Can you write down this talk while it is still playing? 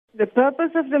The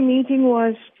purpose of the meeting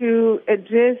was to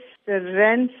address the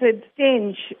rancid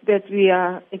stench that we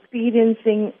are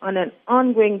experiencing on an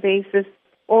ongoing basis.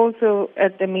 Also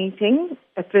at the meeting,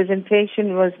 a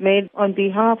presentation was made on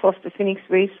behalf of the Phoenix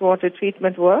Wastewater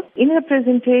Treatment Work. In her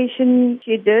presentation,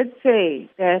 she did say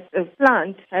that the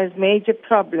plant has major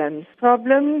problems.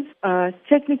 Problems are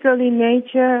technical in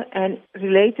nature and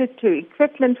related to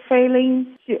equipment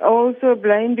failing. She also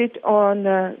blamed it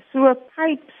on sewer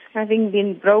pipes having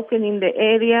been broken in the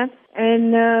area,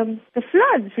 and the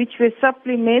floods, which were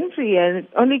supplementary and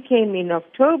only came in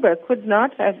October, could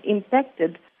not have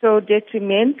impacted so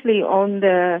detrimentally on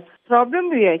the problem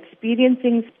we are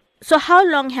experiencing. So how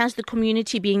long has the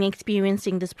community been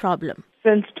experiencing this problem?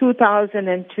 Since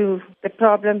 2002, the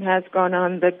problem has gone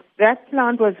on. That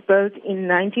plant was built in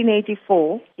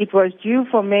 1984. It was due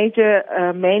for major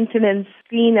maintenance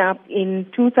cleanup in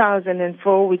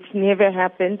 2004, which never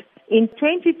happened. In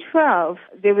 2012,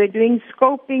 they were doing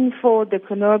scoping for the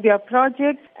Conobia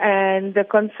project, and the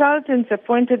consultants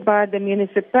appointed by the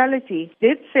municipality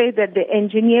did say that the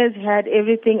engineers had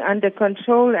everything under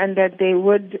control and that they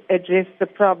would address the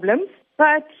problems.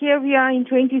 But here we are in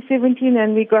 2017,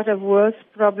 and we got a worse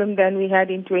problem than we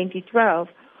had in 2012.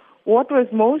 What was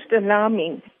most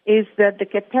alarming is that the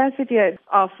capacity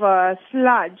of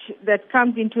sludge that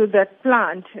comes into that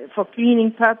plant for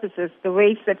cleaning purposes, the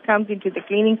waste that comes into the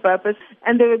cleaning purpose,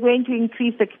 and they were going to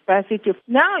increase the capacity.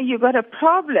 Now you got a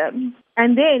problem,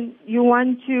 and then you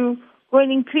want to go and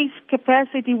increase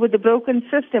capacity with the broken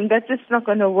system. That's just not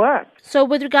going to work. So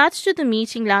with regards to the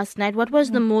meeting last night, what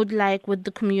was the mood like with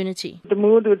the community? The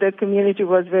mood with the community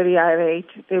was very irate.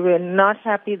 They were not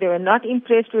happy. They were not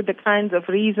impressed with the kinds of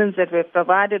reasons that were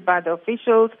provided by the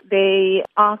officials. They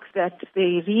asked that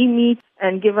they re-meet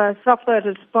and give us proper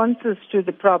responses to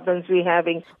the problems we're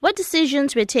having. What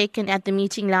decisions were taken at the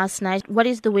meeting last night? What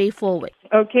is the way forward?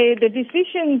 Okay, the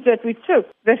decisions that we took.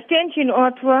 The stench in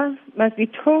Ottawa must be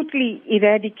totally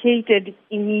eradicated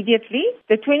immediately.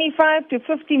 The 25 to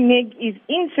 50 meg is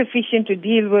insufficient to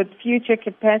deal with future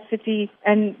capacity,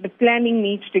 and the planning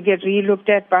needs to get relooked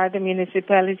at by the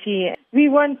municipality. We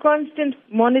want constant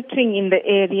monitoring in the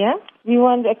area. We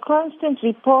want a constant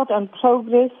report on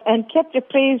progress and kept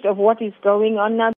appraised of what is going on now.